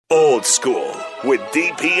Old School with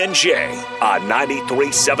DP and J on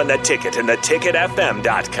 93.7 The Ticket and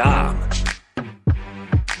theticketfm.com.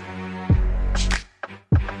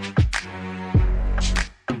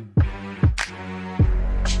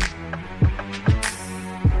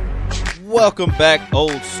 Welcome back,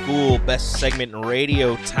 Old School, best segment in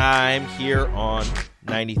radio time here on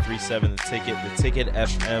 93.7 The Ticket,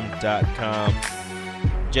 theticketfm.com.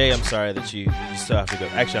 Jay, I'm sorry that you still have to go.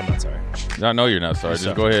 Actually, I'm not sorry. I know you're not sorry.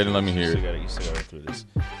 Just go ahead and let me hear it. You still got to go through this.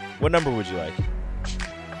 What number would you like?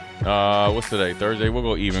 What's today? Thursday? We'll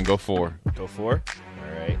go even. Go 4. Go 4?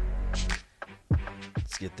 All right.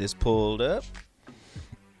 Let's get this pulled up.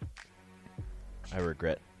 I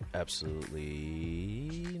regret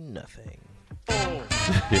absolutely nothing. I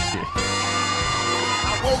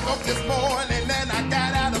woke up this morning and I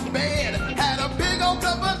got out of bed. Had a big old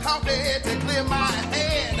cup of coffee to clear my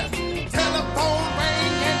head. Telephone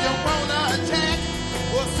rang and you wanna chat.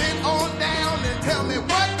 Well, sit on down and tell me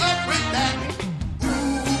what up with that.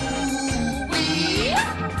 Ooh-wee.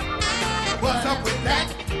 What's up with that?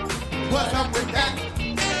 What's up with that?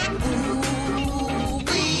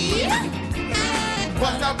 Ooh-wee.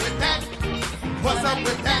 What's up with that? What's up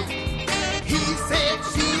with that? He said,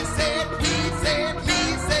 she said, he said,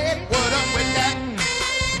 me said, what up with that?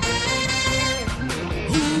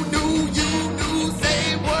 Who knew, you knew,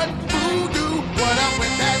 say what, who knew, what up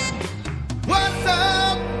with that? What's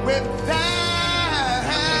up with that?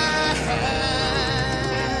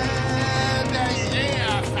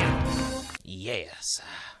 Yes.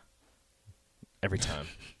 Every time.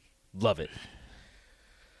 Love it.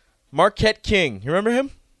 Marquette King. You remember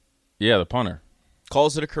him? Yeah, the punter.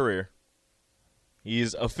 Calls it a career.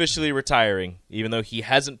 He's officially retiring, even though he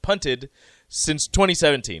hasn't punted since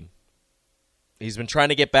 2017. He's been trying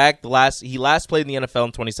to get back. He last played in the NFL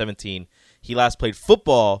in 2017. He last played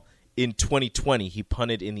football in 2020. He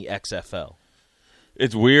punted in the XFL.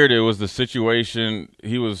 It's weird. It was the situation.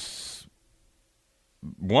 He was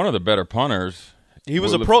one of the better punters. He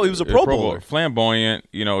was a Pro Bowler. Flamboyant.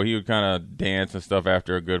 You know, he would kind of dance and stuff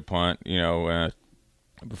after a good punt,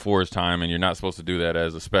 before his time, and you're not supposed to do that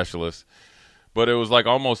as a specialist. But it was like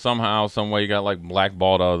almost somehow, some way, you got like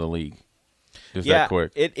blackballed out of the league. Just that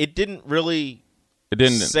quick. It didn't really. It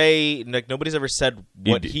didn't say. Like, nobody's ever said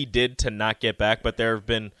what he did to not get back. But there have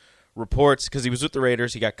been reports because he was with the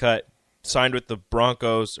Raiders, he got cut, signed with the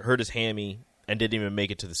Broncos, hurt his hammy, and didn't even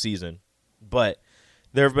make it to the season. But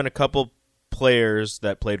there have been a couple players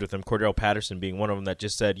that played with him, Cordell Patterson being one of them, that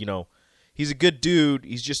just said, he's a good dude.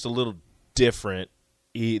 He's just a little different.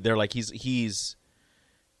 They're like he's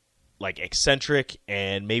like eccentric,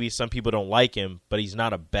 and maybe some people don't like him, but he's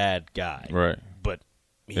not a bad guy. Right. But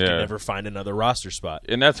he can never find another roster spot.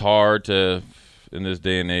 And that's hard to, in this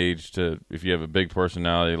day and age, if you have a big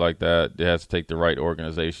personality like that, it has to take the right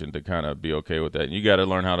organization to kind of be okay with that. And you got to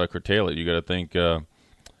learn how to curtail it. You got to think the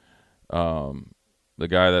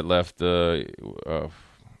guy that left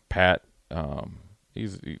Pat,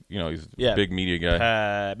 he's a big media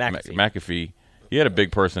guy. McAfee. He had a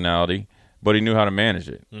big personality, but he knew how to manage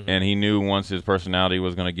it. Mm-hmm. And he knew once his personality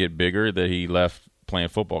was going to get bigger that he left playing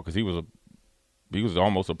football, because he was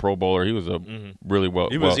almost a Pro Bowler. He was really well.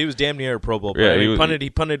 He was damn near a Pro Bowl player. Yeah, he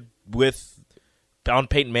punted on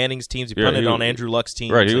Peyton Manning's teams. He punted on Andrew Luck's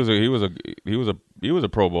teams. Right. He was a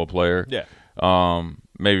Pro Bowl player. Yeah.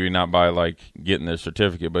 Maybe not by like getting the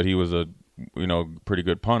certificate, but he was a pretty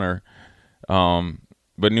good punter.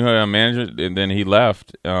 But knew how to manage it, and then he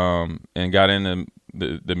left and got in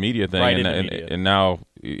the media thing, right, and now,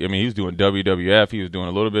 I mean, he was doing WWF. He was doing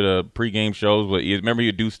a little bit of pregame shows, but remember,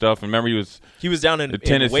 he'd do stuff. And remember, he was down in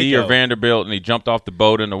Tennessee Waco, or Vanderbilt, and he jumped off the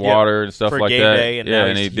boat in the water and stuff for like Game that. Day, and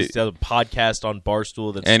now he does a podcast on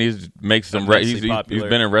Barstool. And he's makes some. He's been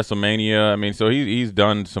in WrestleMania. I mean, so he's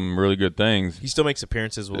done some really good things. He still makes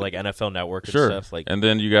appearances with like NFL Network and stuff. And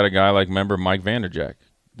then you got a guy like Mike Vanderjagt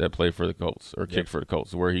that played for the Colts or kicked for the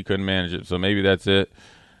Colts, where he couldn't manage it. So maybe that's it.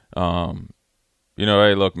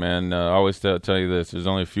 Hey, look, man, I always tell you this. There's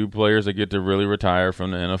only a few players that get to really retire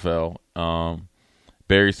from the NFL.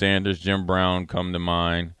 Barry Sanders, Jim Brown come to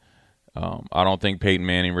mind. I don't think Peyton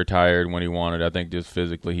Manning retired when he wanted. I think just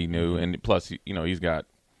physically he knew. And plus, he's got,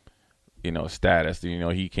 status.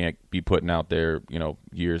 He can't be putting out there,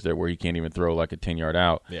 years there where he can't even throw like a 10-yard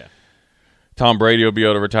out. Yeah. Tom Brady will be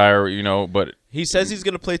able to retire, but he says he's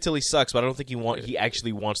going to play till he sucks, but I don't think he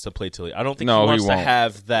actually wants to play till he. I don't think he wants to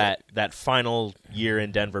have that final year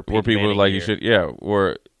in Denver. Where people are like, you should,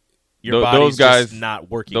 where your body's just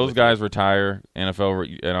not working. Those guys retire.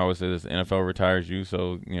 NFL, and I always say this: NFL retires you,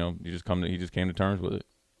 so he just came to terms with it.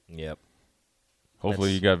 Yep.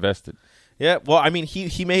 Hopefully, you got vested. Yeah. Well, I mean, he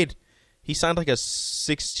He signed like a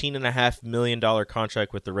 $16.5 million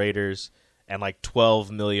contract with the Raiders, and like $12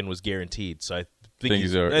 million was guaranteed. So I think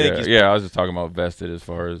he's I was just talking about vested as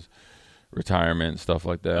far as retirement and stuff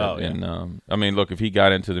like that. Oh, yeah. And I mean, look, if he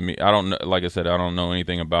got into I don't know. Like I said, I don't know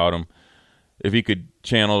anything about him. If he could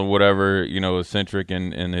channel whatever, eccentric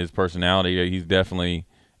in his personality, he's definitely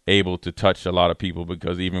able to touch a lot of people,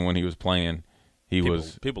 because even when he was playing,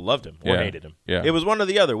 people loved him or hated him. Yeah. It was one or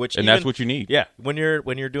the other, and that's what you need. Yeah, when you're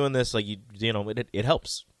doing this, like it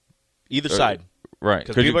helps either side, right?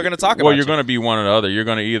 Because people are going to talk about. Well, you're going to be one or the other. You're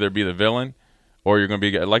going to either be the villain, or you're going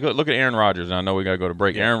to be like, look at Aaron Rodgers. And I know we got to go to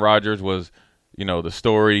break. Yeah. Aaron Rodgers was, the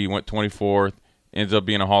story. He went 24th, ends up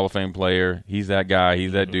being a Hall of Fame player. He's that guy.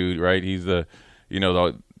 He's that dude, right? He's the, the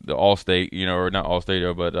Allstate, or not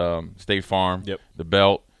Allstate, but State Farm, the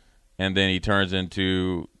belt, and then he turns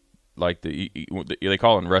into like they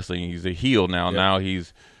call it in wrestling, he's a heel now. Yep. Now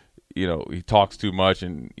he's, he talks too much,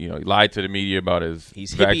 and he lied to the media about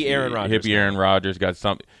he's hippie Aaron Rodgers. Hippie Aaron Rodgers got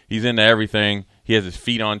something. He's into everything. He has his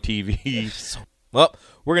feet on TV. Well,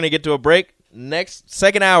 we're gonna get to a break. Next,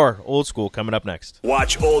 second hour, Old School coming up next.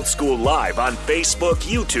 Watch Old School live on Facebook,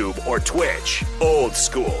 YouTube, or Twitch. Old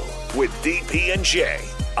School with DP and J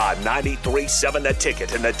on 93.7 The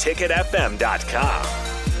Ticket and theticketfm.com.